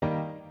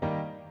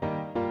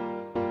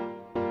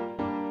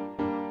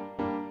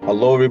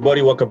Hello,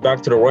 everybody. Welcome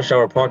back to the Rush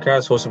Hour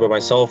podcast, hosted by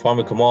myself,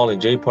 Hamid Kamal,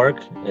 and Jay Park.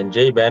 And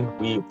Jay Ben,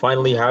 we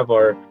finally have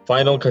our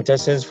final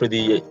contestants for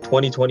the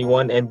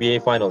 2021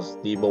 NBA Finals,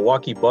 the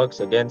Milwaukee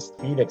Bucks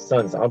against Phoenix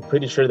Suns. I'm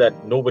pretty sure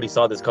that nobody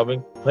saw this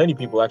coming. Plenty of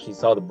people actually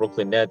saw the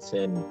Brooklyn Nets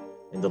and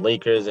the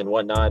Lakers and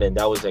whatnot, and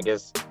that was, I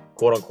guess,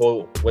 quote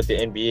unquote, what the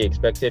NBA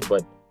expected.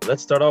 But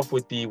let's start off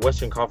with the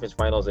Western Conference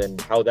Finals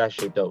and how that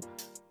shaped out.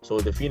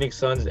 So the Phoenix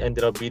Suns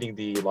ended up beating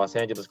the Los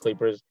Angeles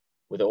Clippers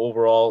with an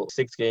overall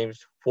 6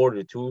 games,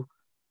 4-2.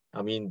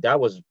 I mean, that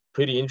was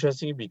pretty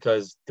interesting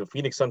because the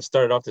Phoenix Suns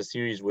started off the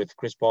series with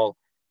Chris Paul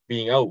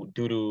being out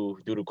due to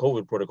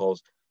COVID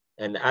protocols.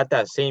 And at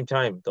that same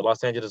time, the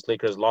Los Angeles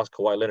Lakers lost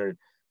Kawhi Leonard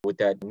with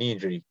that knee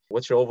injury.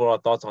 What's your overall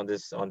thoughts on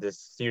this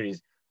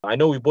series? I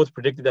know we both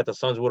predicted that the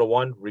Suns would have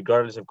won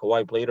regardless if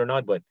Kawhi played or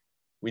not, but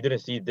we didn't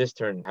see this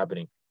turn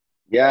happening.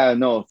 Yeah,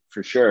 no,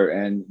 for sure.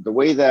 And the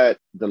way that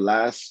the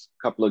last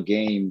couple of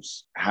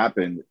games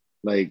happened,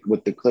 like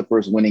with the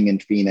Clippers winning in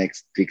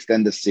Phoenix to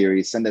extend the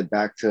series, send it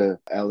back to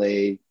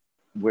LA,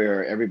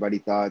 where everybody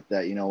thought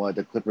that, you know what,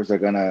 the Clippers are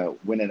gonna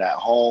win it at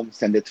home,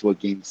 send it to a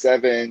game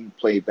 7,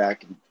 play it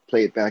back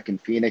in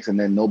Phoenix, and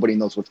then nobody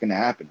knows what's gonna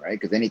happen, right?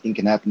 Because anything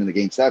can happen in the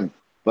game 7.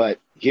 But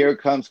here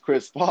comes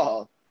Chris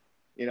Paul,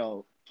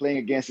 playing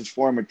against his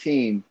former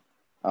team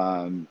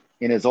in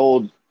his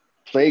old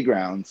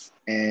playgrounds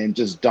and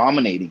just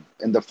dominating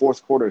in the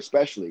fourth quarter,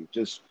 especially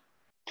just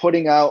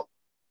putting out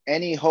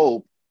any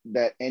hope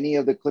that any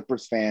of the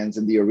Clippers fans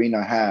in the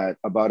arena had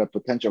about a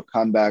potential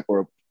comeback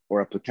or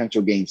a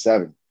potential game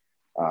 7.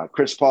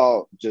 Chris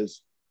Paul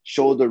just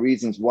showed the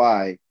reasons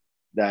why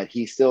that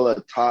he's still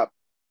a top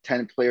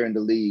 10 player in the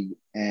league.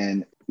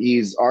 And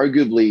he's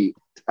arguably,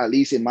 at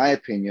least in my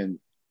opinion,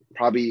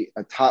 probably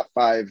a top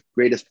 5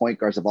 greatest point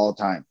guards of all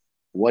time.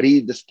 What he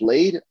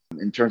displayed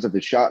in terms of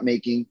his shot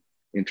making,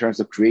 in terms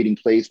of creating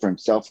plays for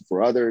himself and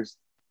for others,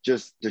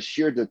 just the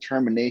sheer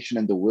determination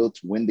and the will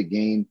to win the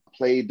game,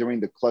 play during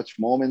the clutch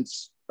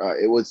moments.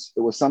 It was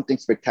something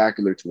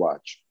spectacular to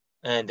watch.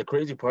 And the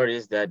crazy part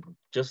is that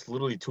just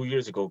literally 2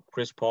 years ago,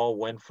 Chris Paul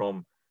went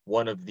from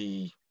one of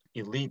the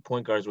elite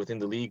point guards within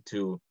the league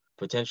to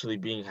potentially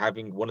being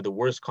having one of the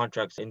worst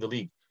contracts in the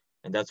league.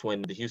 And that's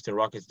when the Houston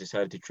Rockets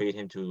decided to trade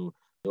him to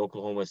the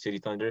Oklahoma City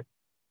Thunder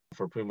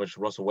for pretty much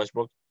Russell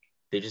Westbrook.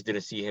 They just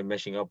didn't see him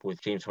meshing up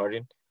with James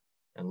Harden.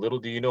 And little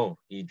do you know,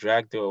 he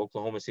dragged the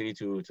Oklahoma City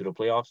to the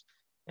playoffs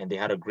and they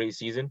had a great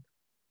season.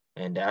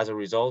 And as a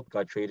result,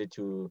 got traded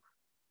to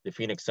the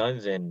Phoenix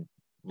Suns. And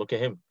look at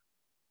him,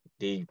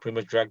 they pretty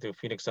much dragged the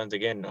Phoenix Suns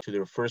again to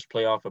their first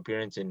playoff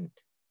appearance in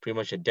pretty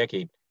much a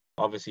decade.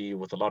 Obviously,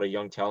 with a lot of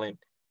young talent,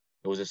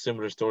 it was a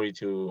similar story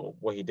to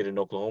what he did in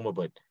Oklahoma,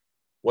 but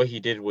what he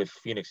did with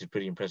Phoenix is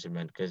pretty impressive,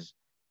 man. Because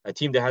a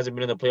team that hasn't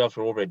been in the playoffs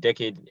for over a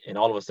decade and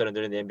all of a sudden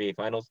they're in the NBA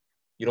Finals,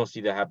 you don't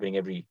see that happening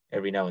every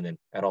now and then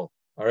at all.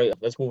 All right,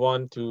 let's move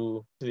on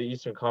to the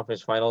Eastern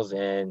Conference Finals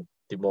and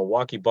the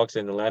Milwaukee Bucks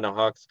and Atlanta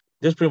Hawks.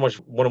 This is pretty much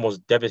one of the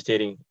most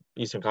devastating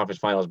Eastern Conference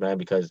Finals, man,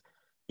 because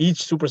each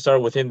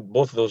superstar within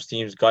both of those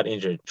teams got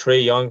injured.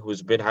 Trey Young,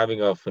 who's been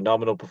having a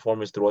phenomenal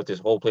performance throughout this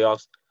whole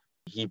playoffs,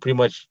 he pretty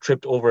much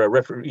tripped over a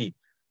referee.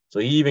 So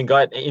he even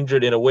got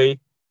injured in a way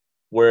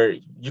where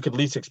you could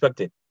least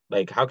expect it.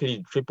 Like, how could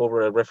you trip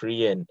over a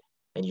referee and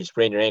you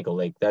sprain your ankle?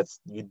 Like,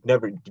 you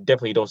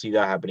definitely don't see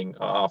that happening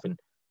often.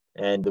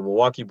 And the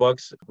Milwaukee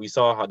Bucks, we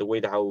saw how the way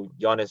that how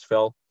Giannis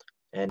fell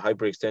and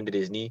hyperextended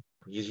his knee.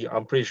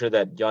 I'm pretty sure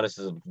that Giannis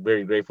is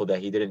very grateful that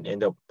he didn't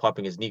end up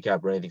popping his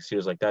kneecap or anything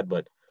serious like that.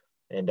 But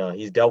and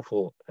he's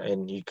doubtful,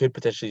 and he could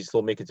potentially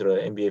still make it to the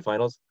NBA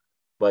Finals.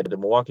 But the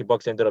Milwaukee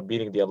Bucks ended up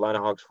beating the Atlanta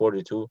Hawks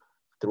 4-2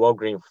 throughout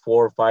Game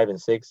 4, 5,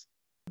 and 6.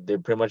 They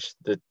pretty much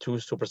the two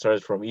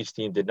superstars from each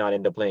team did not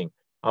end up playing.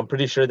 I'm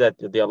pretty sure that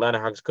the Atlanta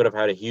Hawks could have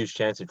had a huge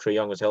chance if Trey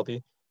Young was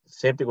healthy.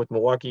 Same thing with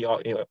Milwaukee.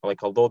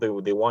 Like although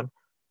they won,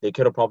 they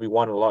could have probably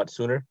won a lot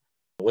sooner.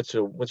 What's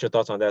your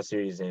thoughts on that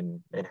series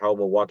and how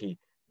Milwaukee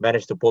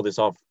managed to pull this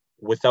off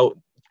without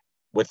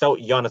without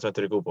Giannis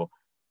Antetokounmpo?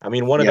 I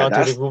mean, one of the Yeah,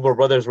 that's Antetokounmpo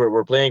brothers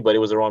were playing, but it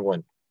was the wrong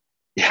one.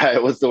 yeah,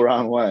 it was the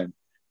wrong one.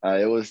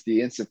 It was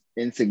the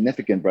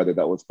insignificant brother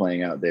that was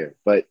playing out there.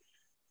 But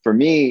for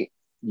me,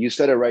 you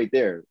said it right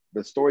there.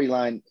 The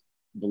storyline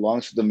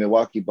belongs to the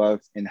Milwaukee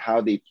Bucks and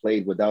how they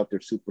played without their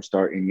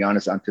superstar in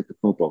Giannis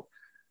Antetokounmpo.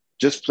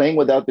 Just playing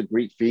without the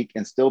Greek Freak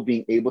and still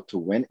being able to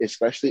win,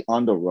 especially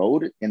on the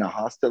road in a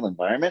hostile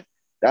environment,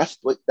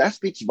 that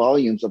speaks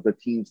volumes of the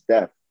team's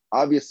depth.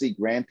 Obviously,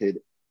 granted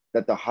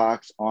that the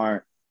Hawks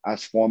aren't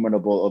as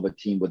formidable of a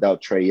team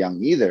without Trey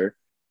Young either,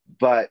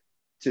 but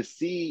to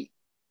see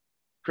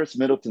Chris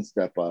Middleton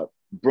step up,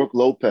 Brooke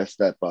Lopez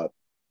step up,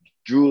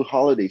 Drew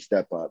Holiday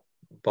step up,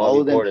 all Bobby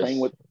of them playing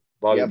Portis, with,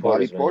 Bobby yeah,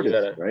 Bobby Portis, man, you Portis,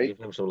 gotta right? give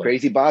him some love.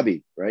 Crazy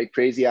Bobby, right?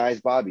 Crazy Eyes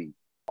Bobby.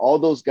 All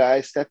those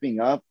guys stepping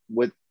up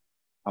with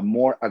a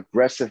more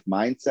aggressive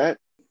mindset,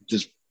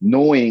 just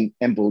knowing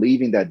and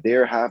believing that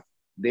they're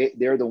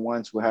the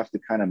ones who have to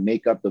kind of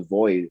make up the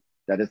void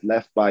that is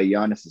left by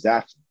Giannis's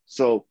absence.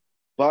 So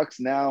Bucks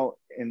now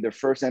in their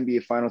first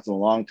NBA Finals in a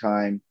long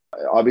time.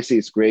 Obviously,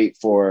 it's great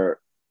for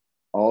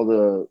all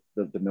the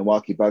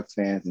Milwaukee Bucks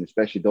fans, and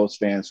especially those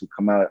fans who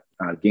come out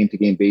game to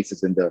game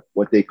basis in the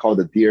what they call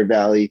the Deer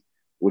Valley,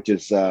 which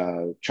is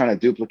trying to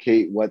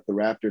duplicate what the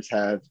Raptors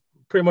have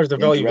Pretty much the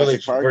in Valley Jurassic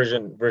Village Park.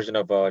 version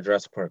of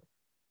Jurassic Park.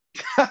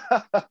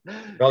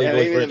 Valley Yeah, Village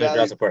maybe the version of Valley.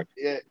 Jurassic Park.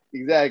 Yeah,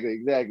 exactly,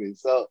 exactly.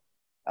 So,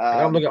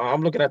 Like um,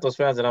 I'm looking at those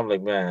fans and I'm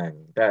like,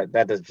 man, that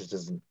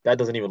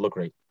doesn't even look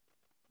right.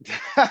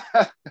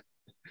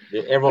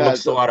 Everyone no,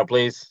 looks so so out of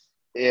place.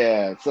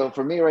 yeah. So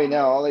for me right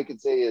now, all I can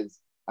say is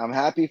I'm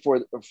happy for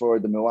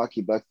the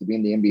Milwaukee Bucks to be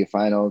in the NBA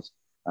Finals,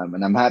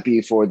 and I'm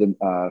happy for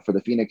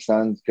the Phoenix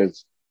Suns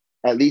because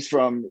at least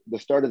from the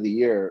start of the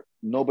year,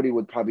 nobody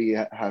would probably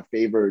have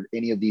favored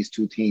any of these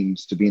two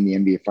teams to be in the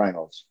NBA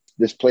Finals.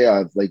 This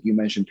playoff, like you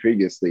mentioned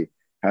previously,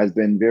 has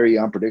been very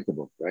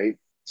unpredictable, right?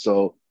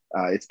 So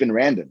it's been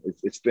random.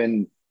 It's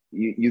been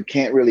you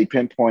can't really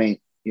pinpoint,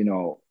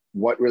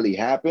 what really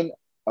happened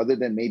other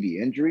than maybe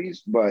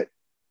injuries, but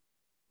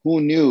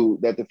who knew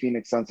that the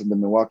Phoenix Suns and the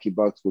Milwaukee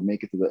Bucks would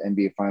make it to the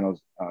NBA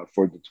Finals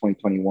for the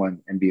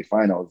 2021 NBA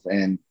Finals?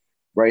 And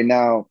right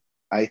now,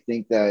 I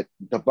think that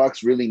the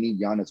Bucks really need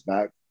Giannis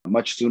back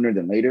much sooner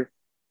than later.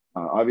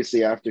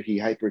 Obviously, after he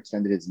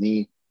hyperextended his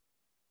knee,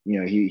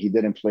 he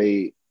didn't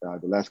play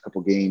the last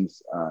couple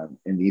games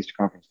in the Eastern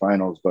Conference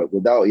Finals. But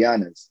without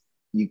Giannis,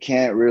 you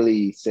can't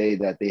really say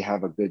that they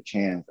have a good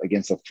chance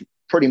against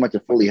pretty much a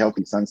fully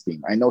healthy Suns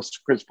team. I know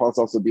Chris Paul's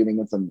also dealing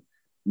with some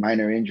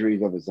minor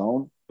injuries of his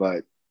own,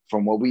 but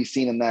from what we've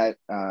seen in that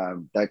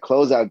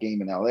closeout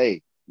game in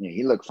LA,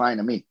 he looked fine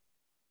to me.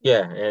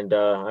 Yeah, and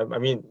I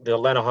mean the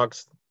Atlanta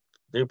Hawks,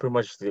 they've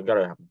got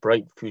a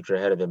bright future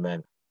ahead of them,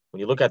 man. When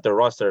you look at their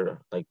roster,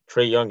 like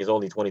Trae Young is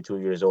only 22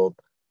 years old.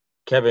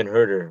 Kevin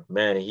Herter,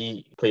 man,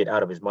 he played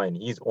out of his mind.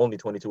 He's only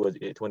 22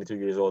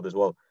 years old as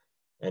well.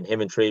 And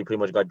him and Trey pretty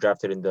much got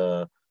drafted in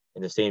the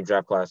same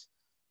draft class.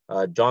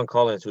 John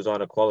Collins, who's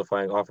on a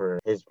qualifying offer,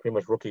 his pretty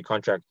much rookie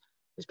contract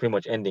is pretty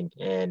much ending,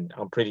 and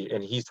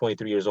he's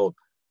 23 years old.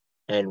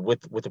 And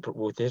with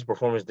his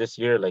performance this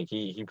year, like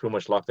he pretty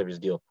much locked up his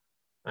deal.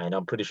 And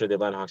I'm pretty sure the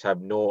Atlanta Hawks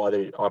have no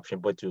other option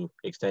but to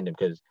extend him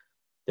because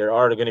there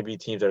are going to be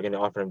teams that are going to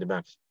offer him the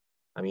max.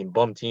 I mean,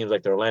 bum teams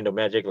like the Orlando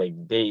Magic, like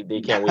they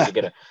can't wait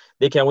to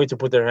they can't wait to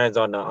put their hands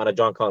on a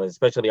John Collins,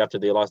 especially after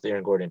they lost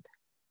Aaron Gordon.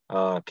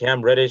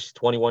 Cam Reddish,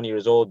 21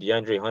 years old.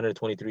 DeAndre Hunter,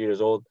 23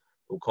 years old.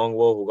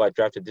 Okongwu, who got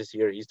drafted this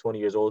year, he's 20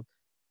 years old.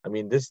 I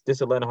mean, this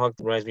Atlanta Hawks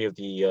reminds me of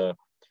the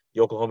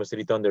Oklahoma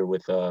City Thunder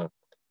with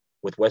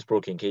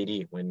Westbrook and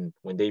KD when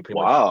they pretty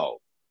much, Wow.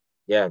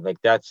 yeah, like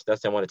that's the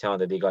amount of talent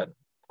that they got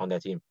on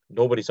that team.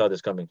 Nobody saw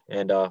this coming,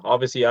 and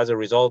obviously as a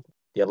result,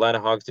 the Atlanta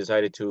Hawks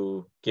decided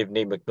to give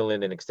Nate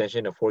McMillan an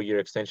extension, a 4-year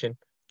extension.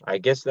 I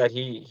guess that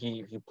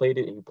he played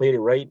it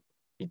right.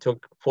 He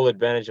took full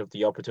advantage of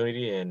the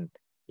opportunity and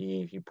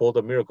he pulled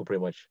a miracle pretty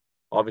much.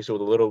 Obviously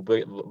with a little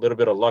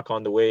bit of luck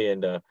on the way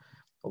and a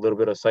little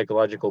bit of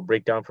psychological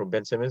breakdown from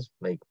Ben Simmons,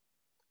 like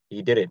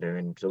he did it,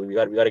 and so we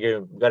got to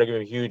give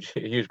him huge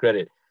huge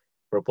credit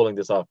for pulling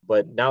this off.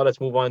 But now let's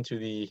move on to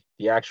the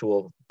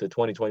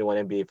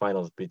 2021 NBA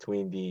Finals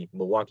between the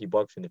Milwaukee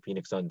Bucks and the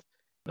Phoenix Suns.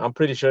 I'm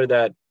pretty sure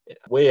that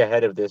way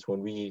ahead of this,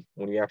 when we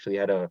actually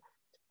had a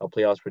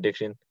playoffs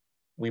prediction,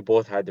 we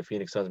both had the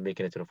Phoenix Suns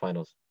making it to the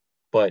finals,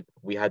 but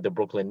we had the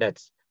Brooklyn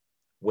Nets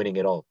winning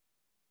it all,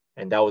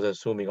 and that was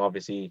assuming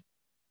obviously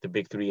the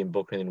big three in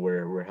Brooklyn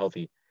were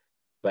healthy.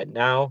 But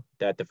now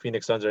that the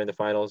Phoenix Suns are in the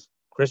finals,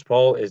 Chris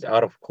Paul is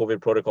out of COVID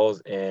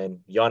protocols, and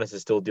Giannis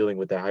is still dealing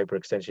with that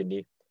hyperextension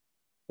knee.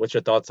 What's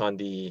your thoughts on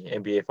the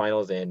NBA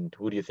Finals, and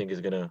who do you think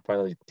is gonna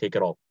finally take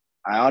it all?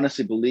 I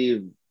honestly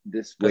believe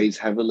this Because weighs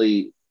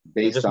heavily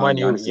based just on mind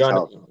you, Giannis's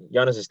health.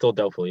 Giannis is still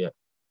doubtful, yeah,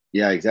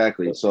 Yeah,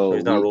 exactly. so So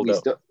he's not we ruled we out.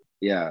 still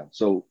yeah.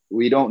 So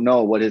we don't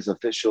know what his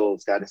official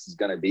status is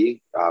going to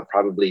be.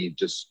 Probably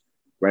just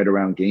right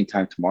around game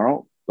time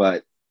tomorrow.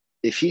 But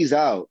if he's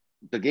out,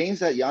 the games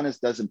that Giannis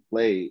doesn't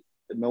play,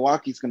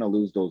 Milwaukee's going to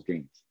lose those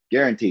games,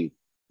 guaranteed.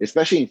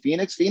 Especially in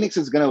Phoenix. Phoenix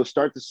is going to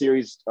start the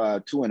series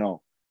 2-0.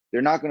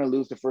 They're not going to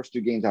lose the first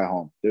two games at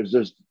home.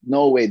 There's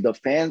no way. The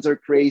fans are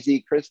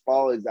crazy. Chris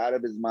Paul is out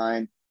of his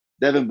mind.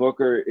 Devin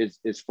Booker is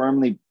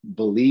firmly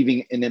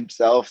believing in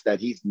himself that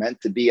he's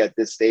meant to be at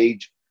this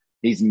stage.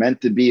 He's meant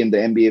to be in the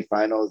NBA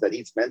Finals. That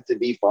he's meant to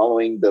be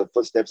following the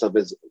footsteps of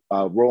his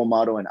role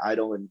model and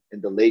idol in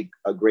the late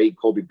great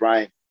Kobe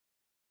Bryant.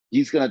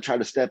 He's gonna try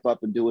to step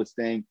up and do his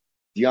thing.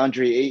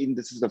 DeAndre Ayton,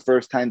 this is the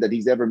first time that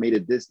he's ever made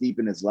it this deep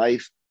in his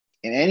life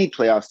in any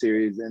playoff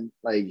series and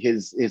like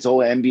his whole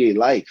NBA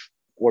life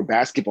or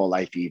basketball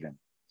life even.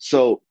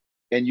 So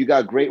and you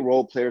got great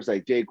role players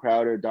like Jay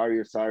Crowder,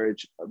 Dario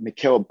Saric,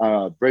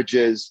 Mikal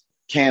Bridges,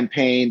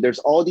 Campaign. There's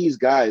all these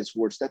guys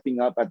who are stepping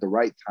up at the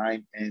right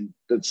time, and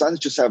the Suns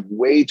just have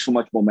way too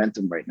much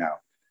momentum right now.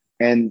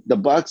 And the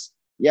Bucks,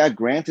 yeah,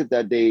 granted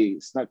that they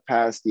snuck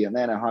past the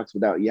Atlanta Hawks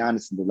without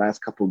Giannis in the last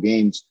couple of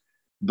games,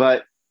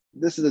 but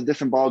this is a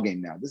different ball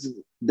game now. This is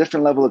a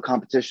different level of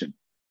competition.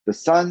 The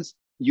Suns,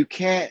 you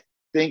can't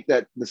think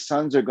that the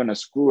Suns are going to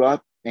screw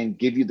up and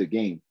give you the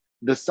game.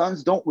 The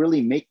Suns don't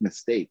really make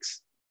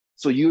mistakes.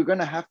 So you're going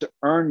to have to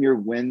earn your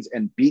wins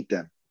and beat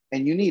them.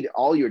 and you need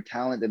all your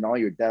talent and all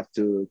your depth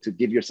to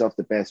give yourself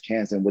the best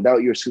chance. And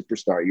without your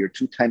superstar, your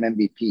two-time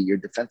MVP, your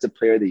defensive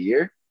player of the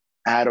year,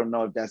 I don't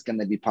know if that's going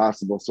to be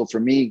possible. So for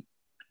me,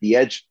 the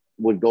edge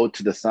would go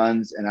to the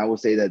Suns, and I will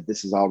say that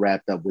this is all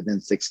wrapped up within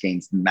 6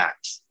 games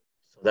max.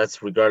 So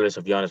that's regardless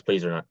if Giannis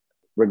plays or not.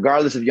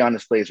 Regardless if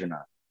Giannis plays or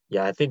not.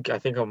 Yeah, I think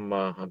I'm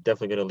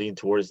definitely going to lean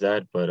towards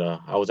that. But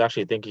I was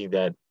actually thinking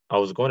that I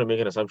was going to make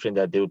an assumption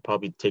that they would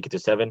probably take it to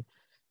 7,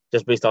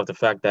 just based off the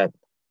fact that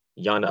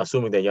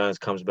assuming that Giannis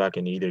comes back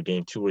in either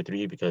game 2 or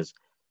 3, because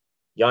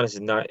Giannis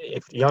is not.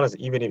 If Giannis,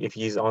 even if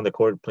he's on the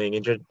court playing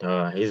injured,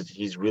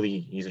 he's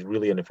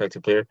really an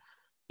effective player.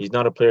 He's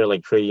not a player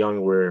like Trae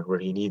Young where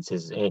he needs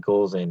his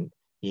ankles and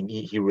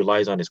he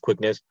relies on his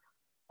quickness.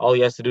 All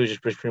he has to do is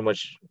just pretty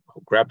much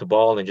grab the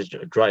ball and just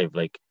drive.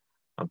 Like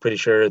I'm pretty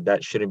sure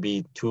that shouldn't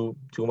be too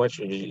much.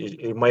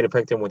 It might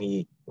affect him when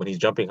he's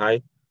jumping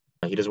high.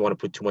 He doesn't want to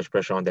put too much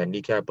pressure on that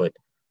kneecap. But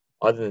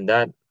other than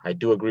that, I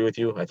do agree with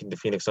you. I think the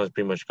Phoenix Suns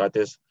pretty much got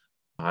this.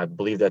 I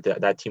believe that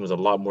that team is a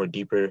lot more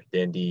deeper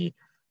than the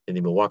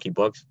Milwaukee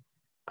Bucks.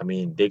 I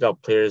mean, they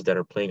got players that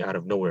are playing out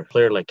of nowhere. A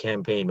player like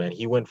Cam Payne, man,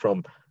 he went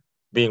from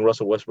being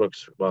Russell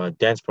Westbrook's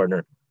dance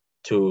partner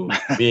to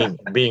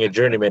being a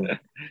journeyman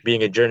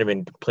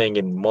playing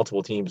in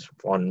multiple teams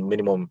on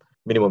minimum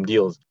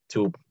deals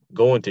to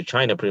going to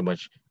China pretty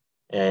much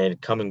and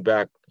coming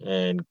back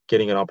and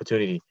getting an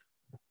opportunity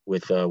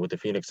with the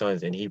Phoenix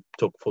Suns, and he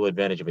took full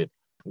advantage of it.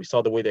 We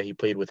saw the way that he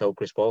played without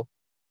Chris Paul.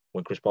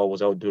 When Chris Paul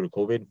was out due to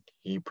COVID,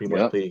 he pretty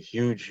much Yep. played a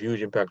huge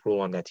impact role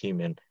on that team.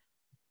 And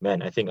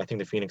man, I think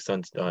the Phoenix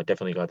Suns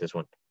definitely got this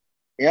one.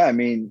 Yeah, I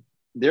mean,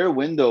 their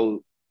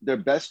window, their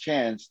best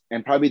chance,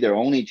 and probably their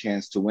only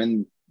chance to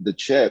win the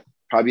chip,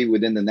 probably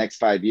within the next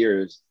 5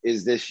 years,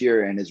 is this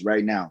year and is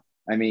right now.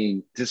 I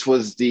mean, this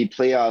was the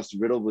playoffs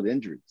riddled with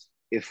injuries.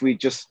 If we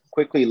just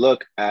quickly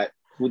look at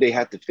who they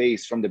had to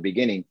face from the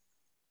beginning,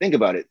 think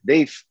about it.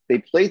 They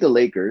played the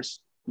Lakers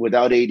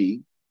without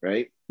AD,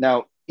 right?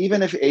 Now,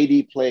 even if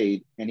AD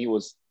played and he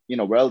was,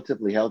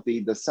 relatively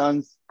healthy, the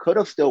Suns could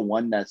have still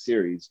won that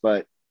series,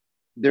 but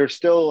there's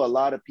still a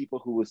lot of people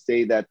who would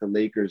say that the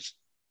Lakers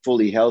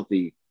fully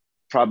healthy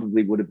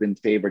probably would have been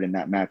favored in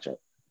that matchup.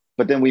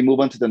 But then we move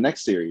on to the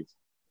next series.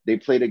 They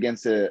played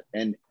against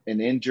an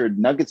injured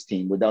Nuggets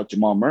team without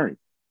Jamal Murray,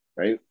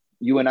 right?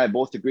 You and I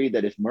both agreed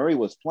that if Murray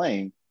was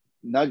playing,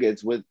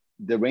 Nuggets with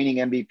the reigning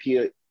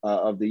MVP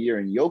of the year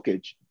in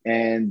Jokic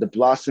and the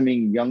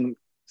blossoming young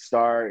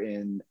star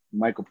in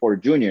Michael Porter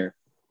Jr.,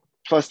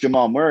 plus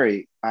Jamal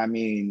Murray, I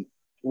mean,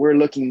 we're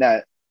looking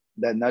at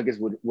that Nuggets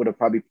would have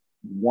probably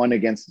won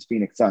against the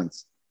Phoenix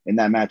Suns in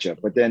that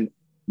matchup. But then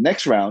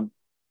next round,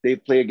 they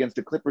play against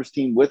the Clippers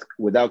team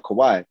without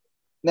Kawhi.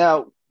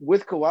 Now,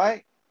 with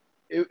Kawhi,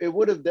 it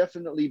would have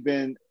definitely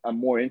been a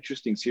more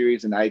interesting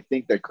series. And I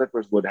think that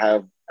Clippers would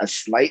have a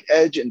slight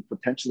edge in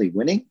potentially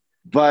winning.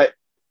 But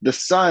the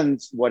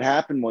Suns, what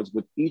happened was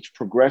with each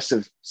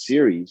progressive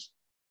series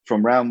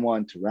from round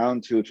 1 to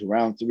round 2 to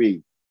round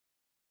 3,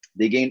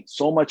 they gained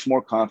so much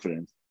more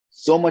confidence,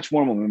 so much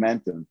more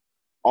momentum.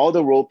 All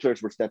the role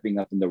players were stepping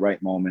up in the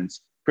right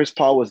moments. Chris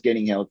Paul was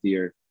getting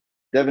healthier.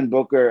 Devin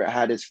Booker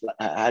had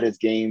his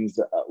games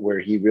where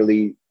he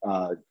really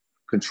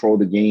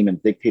controlled the game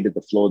and dictated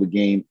the flow of the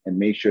game and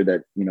made sure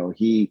that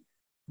he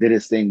did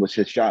his thing with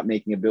his shot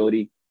making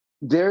ability.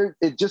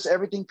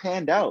 Everything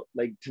panned out.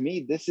 Like, to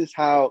me, this is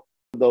how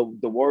the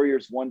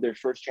Warriors won their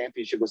first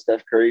championship with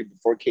Steph Curry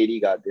before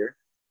KD got there.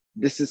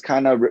 This is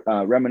kind of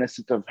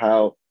reminiscent of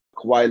how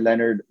Kawhi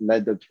Leonard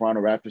led the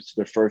Toronto Raptors to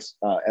their first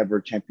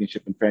ever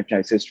championship in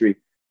franchise history.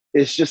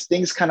 It's just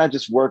things kind of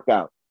just work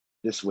out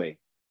this way.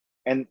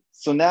 And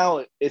so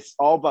now it's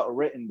all but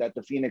written that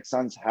the Phoenix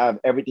Suns have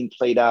everything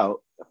played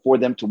out for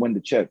them to win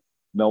the chip.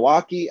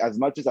 Milwaukee, as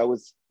much as I would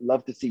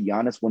love to see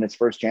Giannis win his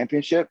first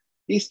championship,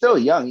 he's still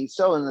young. He's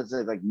still in his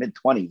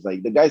mid-20s.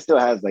 Like, the guy still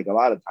has a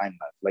lot of time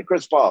left. Like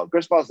Chris Paul's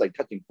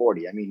touching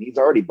 40. I mean, he's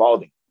already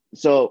balding.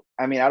 So,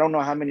 I mean, I don't know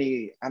how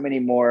many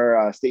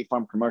more State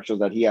Farm commercials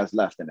that he has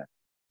left in it.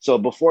 So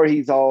before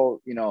he's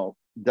all,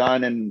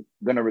 done and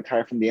going to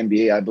retire from the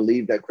NBA, I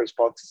believe that Chris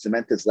Paul, to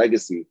cement his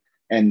legacy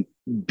and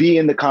be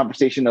in the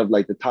conversation of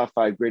the top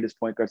 5 greatest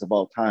point guards of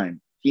all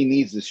time, he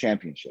needs this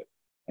championship.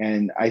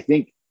 And I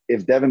think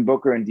if Devin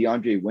Booker and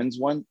DeAndre wins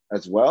one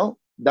as well,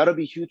 that'll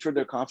be huge for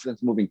their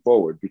confidence moving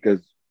forward,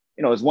 because,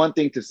 it's one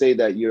thing to say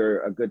that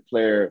you're a good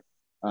player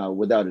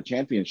without a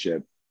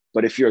championship.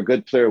 But if you're a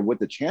good player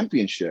with a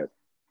championship,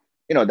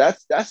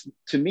 that's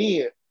to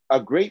me, a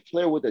great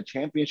player with a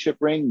championship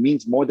ring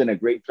means more than a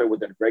great player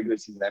with a regular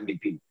season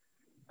MVP.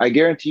 I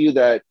guarantee you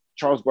that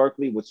Charles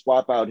Barkley would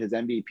swap out his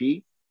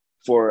MVP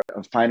for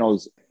a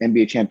finals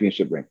NBA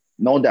championship ring.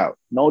 No doubt.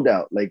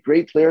 Like,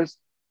 great players,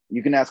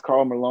 you can ask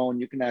Karl Malone,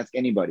 you can ask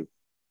anybody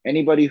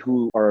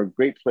who are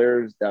great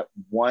players that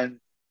won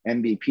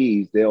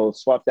MVPs, they'll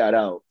swap that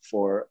out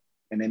for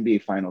an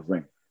NBA finals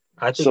ring.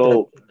 I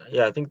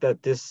think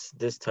that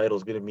this title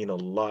is going to mean a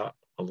lot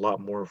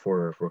more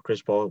for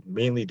Chris Paul,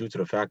 mainly due to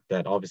the fact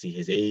that obviously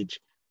his age,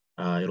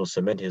 it'll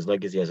cement his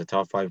legacy as a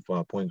top 5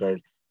 point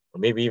guard, or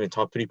maybe even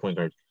top 3 point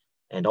guard.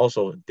 and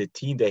also the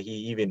team that he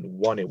even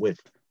won it with.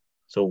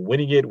 So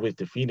winning it with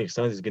the Phoenix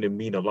Suns is going to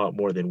mean a lot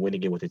more than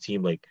winning it with a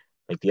team like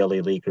the LA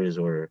Lakers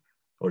or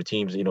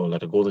teams, like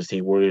the Golden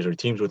State Warriors or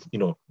teams with,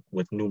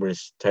 with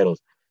numerous titles.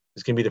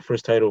 It's going to be the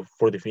first title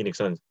for the Phoenix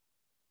Suns.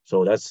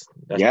 So that's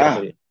Yeah.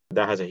 definitely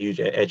that has a huge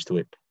edge to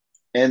it.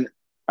 And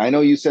I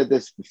know you said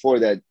this before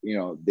that,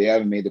 they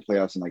haven't made the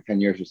playoffs in like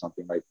 10 years or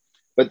something, like,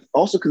 but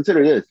also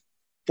consider this.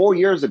 4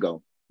 years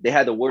ago, they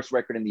had the worst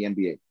record in the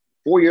NBA.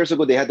 4 years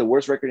ago, they had the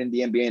worst record in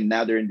the NBA, and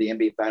now they're in the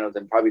NBA finals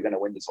and probably going to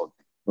win this whole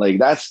thing. Like,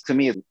 that's to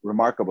me a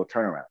remarkable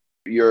turnaround.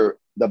 You're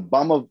the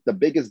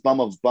biggest bum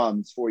of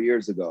bums 4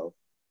 years ago,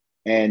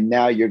 and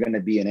now you're going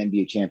to be an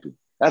NBA champion.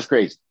 That's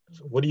crazy.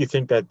 What do you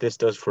think that this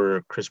does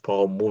for Chris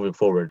Paul moving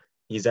forward?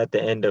 He's at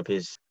the end of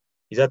his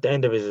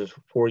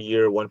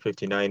 4-year,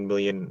 $159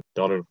 million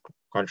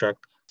contract.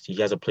 He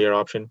has a player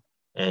option,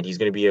 and he's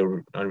going to be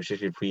an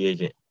unrestricted free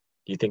agent.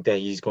 Do you think that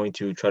he's going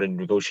to try to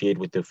negotiate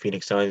with the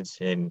Phoenix Suns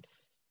and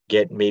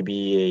get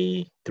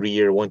maybe a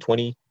 3-year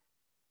 120,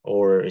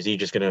 or is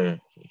he's gonna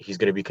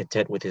be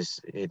content with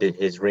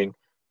his ring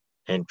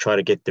and try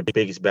to get the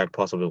biggest back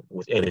possible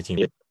with any team?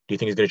 Do you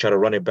think he's gonna try to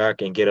run it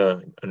back and get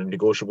a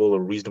negotiable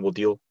or reasonable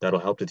deal that'll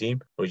help the team,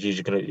 or is he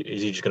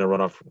just gonna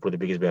run off for the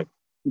biggest back?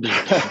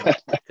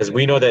 Because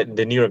we know that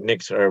the New York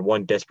Knicks are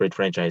one desperate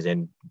franchise,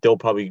 and they'll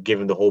probably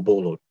give him the whole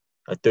boatload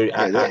at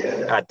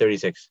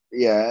 36.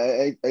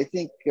 Yeah, I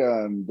think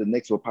the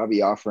Knicks will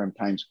probably offer him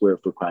Times Square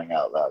for crying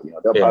out loud.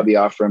 They'll Yeah, probably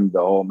offer him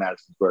the whole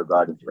Madison Square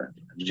Garden for him.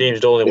 I mean,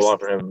 James Dolan will it's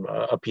offer him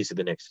a piece of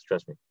the Knicks.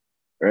 Trust me.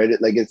 right.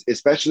 It's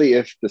especially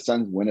if the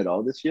Suns win it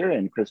all this year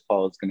and Chris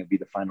Paul is going to be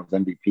the Finals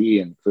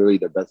MVP and clearly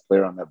the best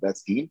player on that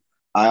best team.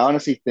 I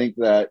honestly think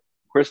that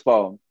Chris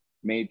Paul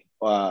made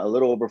a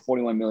little over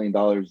 $41 million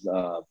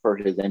per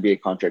his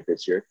NBA contract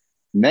this year.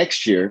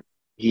 Next year,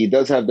 he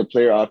does have the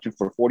player option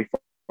for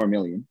 $44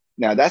 million.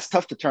 Now that's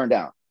tough to turn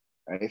down.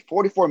 Right?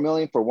 $44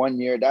 million for 1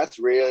 year, that's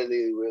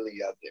really,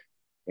 really up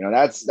there.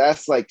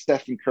 That's like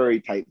Stephen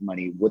Curry type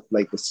money with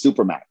like the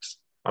supermax.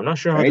 I'm not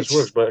sure how Right? this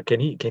works, but can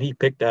he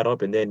pick that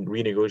up and then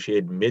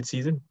renegotiate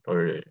mid-season,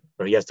 or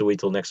he has to wait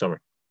till next summer?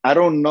 I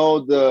don't know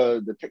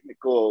the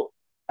technical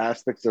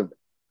aspects of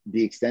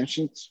the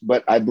extensions,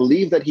 but I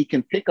believe that he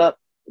can pick up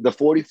the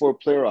 44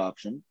 player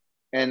option,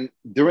 and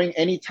during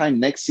any time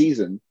next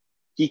season,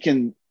 he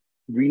can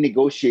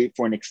renegotiate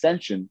for an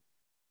extension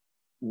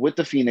with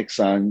the Phoenix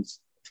Suns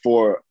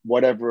for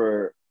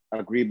whatever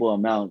agreeable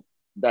amount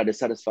that is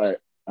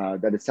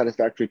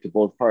satisfactory to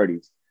both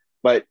parties.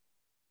 But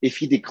if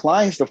he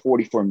declines the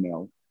 44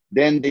 mil,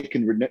 then they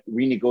can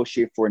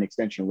renegotiate for an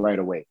extension right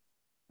away.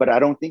 But I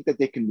don't think that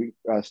they can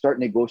start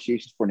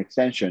negotiations for an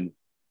extension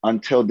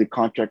until the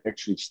contract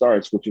actually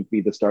starts, which would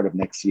be the start of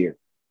next year.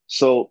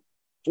 So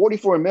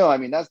 44 mil, I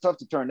mean, that's tough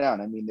to turn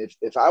down. I mean,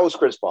 if I was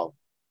Chris Paul,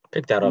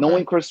 Pick that up,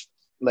 knowing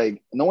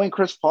man.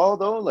 Chris Paul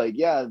though, like,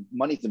 yeah,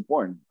 money's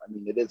important. I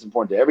mean, it is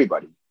important to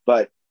everybody,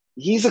 but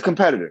he's a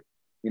competitor.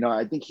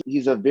 I think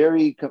he's a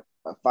very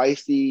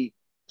feisty,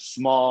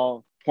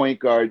 small point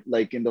guard,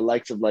 like in the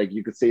likes of, like,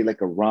 you could say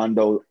like a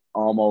Rondo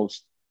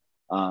almost.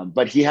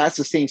 But he has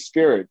the same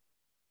spirit,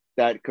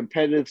 that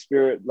competitive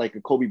spirit, like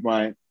a Kobe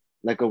Bryant,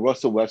 like a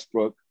Russell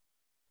Westbrook.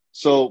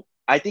 So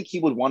I think he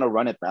would want to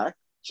run it back.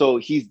 So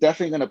he's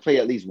definitely going to play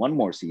at least one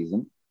more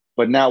season.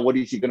 But now what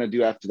is he going to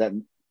do after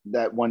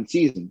that one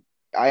season?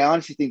 I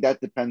honestly think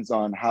that depends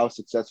on how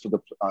successful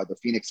the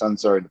Phoenix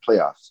Suns are in the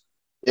playoffs.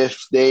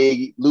 If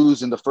they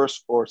lose in the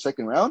first or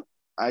second round,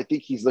 I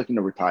think he's looking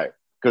to retire,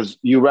 because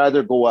you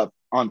rather go up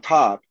on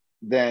top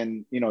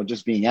than,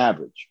 just being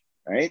average,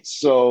 right?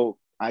 So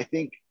I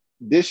think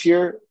this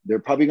year they're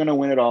probably going to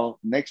win it all.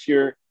 Next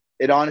year,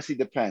 it honestly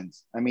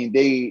depends. I mean,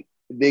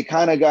 they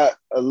kind of got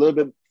a little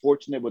bit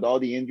fortunate with all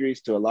the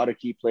injuries to a lot of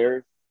key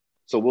players.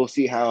 So we'll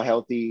see how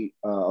healthy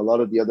a lot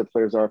of the other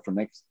players are for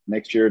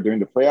next year during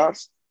the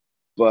playoffs.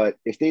 But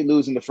if they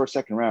lose in the first,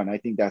 second round, I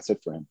think that's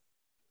it for him,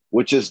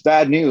 which is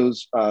bad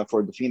news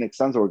for the Phoenix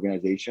Suns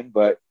organization.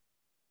 But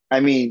I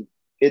mean,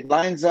 it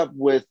lines up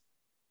with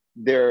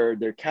their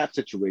cap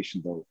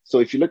situation though. So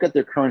if you look at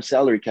their current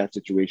salary cap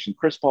situation,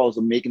 Chris Paul is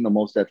making the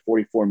most at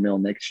 44 mil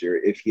next year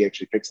if he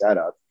actually picks that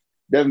up.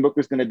 Devin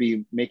Booker is going to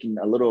be making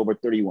a little over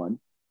 31,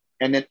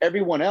 and then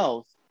everyone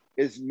else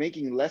is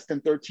making less than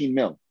 13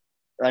 mil.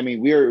 I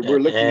mean, we're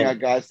looking at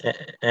And guys.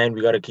 and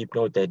we got to keep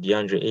note that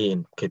DeAndre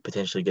Ayton could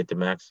potentially get the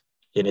max,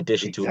 in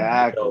addition to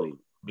Exactly.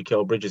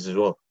 Mikal Bridges as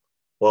well.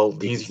 Well,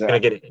 he's gonna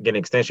Exactly. get an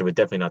extension, but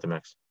definitely not the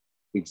max.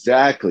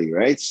 Exactly,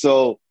 right?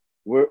 So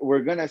we're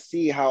gonna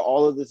see how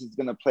all of this is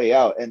gonna play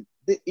out, and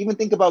even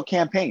think about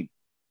campaign,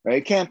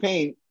 right? This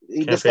Campaign,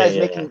 guy's yeah.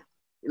 making,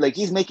 like,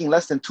 he's making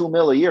less than 2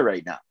 mil a year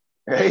right now,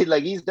 right?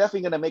 Like, he's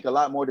definitely gonna make a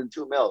lot more than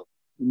 2 mil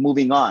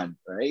moving on,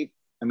 right?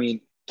 I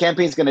mean,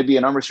 campaign's gonna be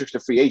an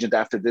unrestricted free agent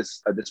after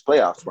this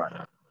playoff run, I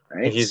think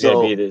right? he's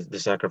gonna be So the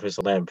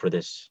sacrificial lamb for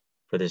this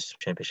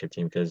championship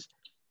team because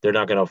they're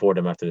not gonna afford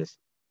him after this.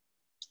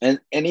 and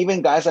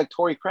even guys like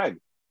Torrey Craig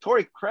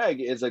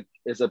is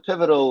a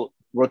pivotal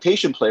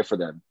rotation player for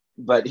them,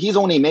 but he's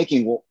only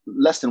making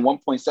less than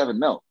 1.7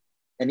 mil.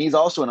 and he's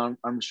also an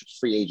unrestricted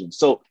free agent.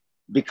 So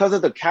because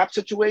of the cap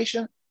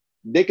situation,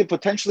 they could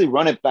potentially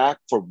run it back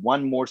for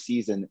one more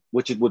season,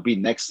 which it would be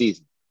next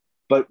season.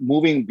 But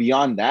moving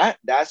beyond that,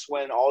 that's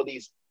when all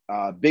these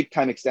big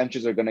time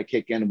extensions are going to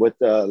kick in with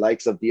the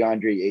likes of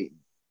DeAndre Ayton,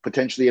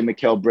 potentially a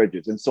Mikal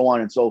Bridges, and so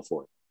on and so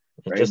forth.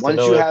 And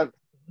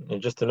Right?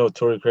 just to know,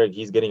 Torrey Craig,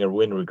 he's getting a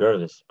win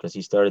regardless because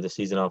he started the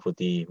season off with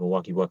the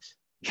Milwaukee Bucks.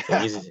 So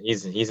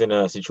he's in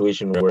a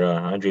situation where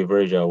Andre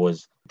Verja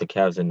was the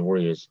Cavs and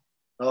Warriors.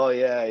 Oh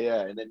yeah,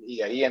 and then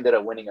he ended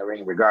up winning a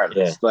ring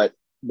regardless. Yeah.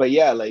 But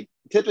yeah, like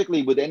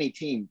typically with any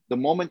team, the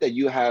moment that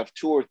you have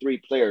 2 or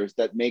 3 players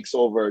that makes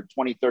over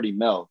 20, 30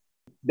 mil,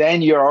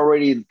 then you're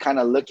already kind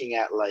of looking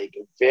at like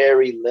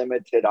very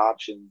limited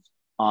options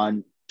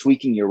on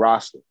tweaking your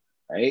roster,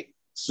 right?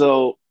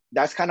 So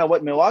that's kind of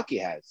what Milwaukee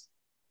has.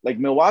 Like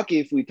Milwaukee,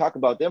 if we talk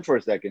about them for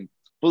a second,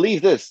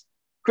 believe this,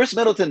 Chris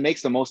Middleton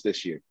makes the most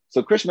this year.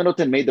 So Chris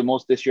Middleton made the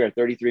most this year at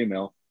 33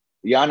 mil.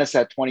 Giannis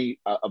at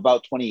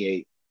about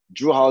 28.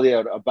 Drew Holiday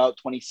at about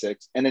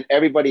 26. And then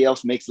everybody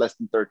else makes less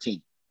than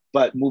 13.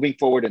 But moving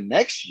forward to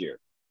next year,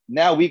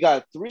 now we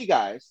got 3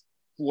 guys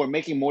who are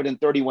making more than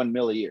 31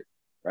 mil a year,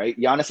 right?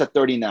 Giannis at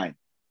 39.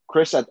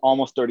 Chris at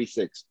almost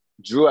 36.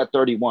 Drew at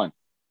 31.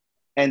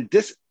 And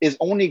this is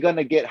only going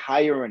to get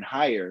higher and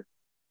higher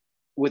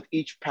with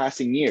each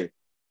passing year.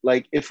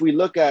 Like if we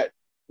look at,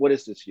 what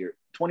is this year?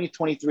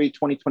 2023,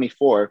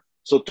 2024.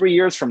 So 3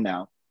 years from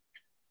now,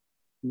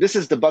 this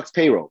is the Bucks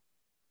payroll.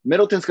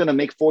 Middleton's going to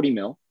make 40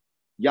 mil.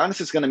 Giannis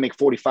is going to make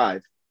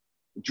 45.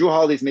 Drew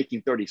Holiday's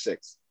making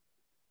 36.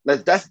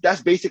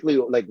 That's basically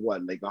like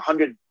what? Like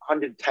 100,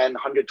 110,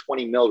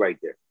 120 mil right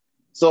there.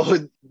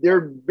 So they're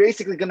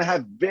basically going to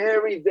have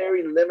very,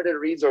 very limited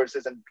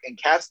resources and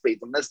cap space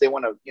unless they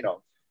want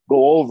to,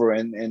 go over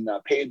and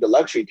pay the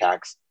luxury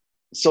tax.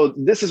 So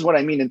this is what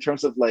I mean in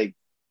terms of like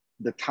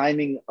the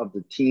timing of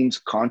the team's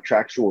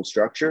contractual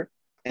structure.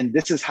 And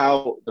this is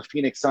how the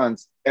Phoenix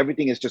Suns,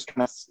 everything is just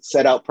kind of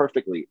set out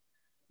perfectly.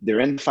 They're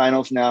in the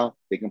finals now.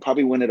 They can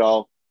probably win it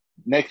all.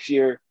 Next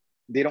year,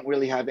 they don't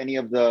really have any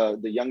of the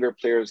younger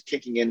players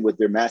kicking in with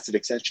their massive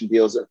extension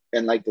deals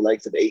and like the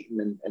likes of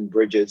Ayton and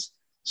Bridges.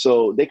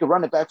 So they could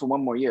run it back for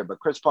one more year. But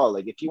Chris Paul,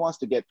 like if he wants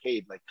to get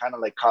paid, like kind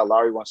of like Kyle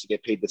Lowry wants to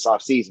get paid this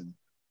offseason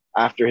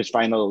after his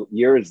final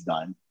year is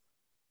done,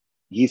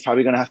 he's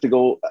probably going to have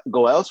to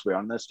go elsewhere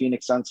unless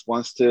Phoenix Suns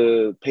wants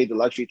to pay the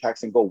luxury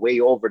tax and go way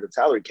over the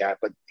salary cap.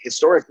 But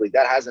historically,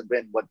 that hasn't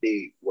been what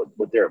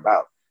they're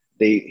about.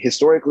 They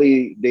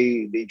historically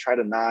try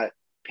to not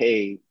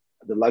pay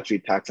the luxury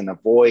tax and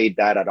avoid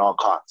that at all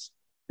costs.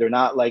 They're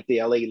not like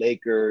the LA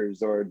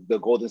Lakers or the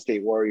Golden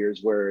State Warriors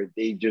where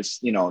they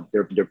just,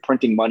 they're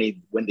printing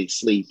money when they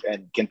sleep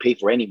and can pay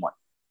for anyone.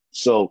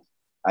 So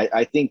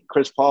I think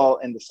Chris Paul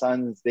and the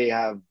Suns, they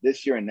have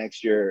this year and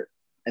next year,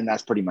 and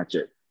that's pretty much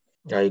it.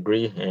 I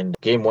agree. And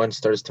game 1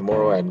 starts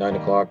tomorrow at 9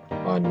 o'clock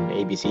on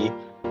ABC.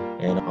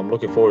 And I'm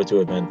looking forward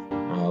to it, man.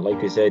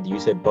 Like you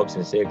said Bucks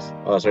in 6.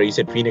 You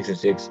said Phoenix in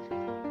 6.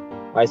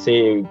 I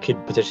say it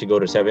could potentially go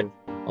to 7.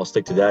 I'll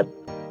stick to that.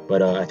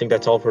 But I think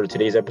that's all for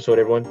today's episode,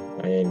 everyone.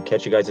 And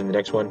catch you guys in the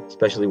next one,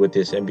 especially with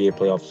this NBA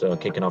playoffs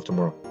kicking off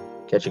tomorrow.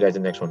 Catch you guys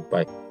in the next one.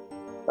 Bye.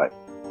 Bye.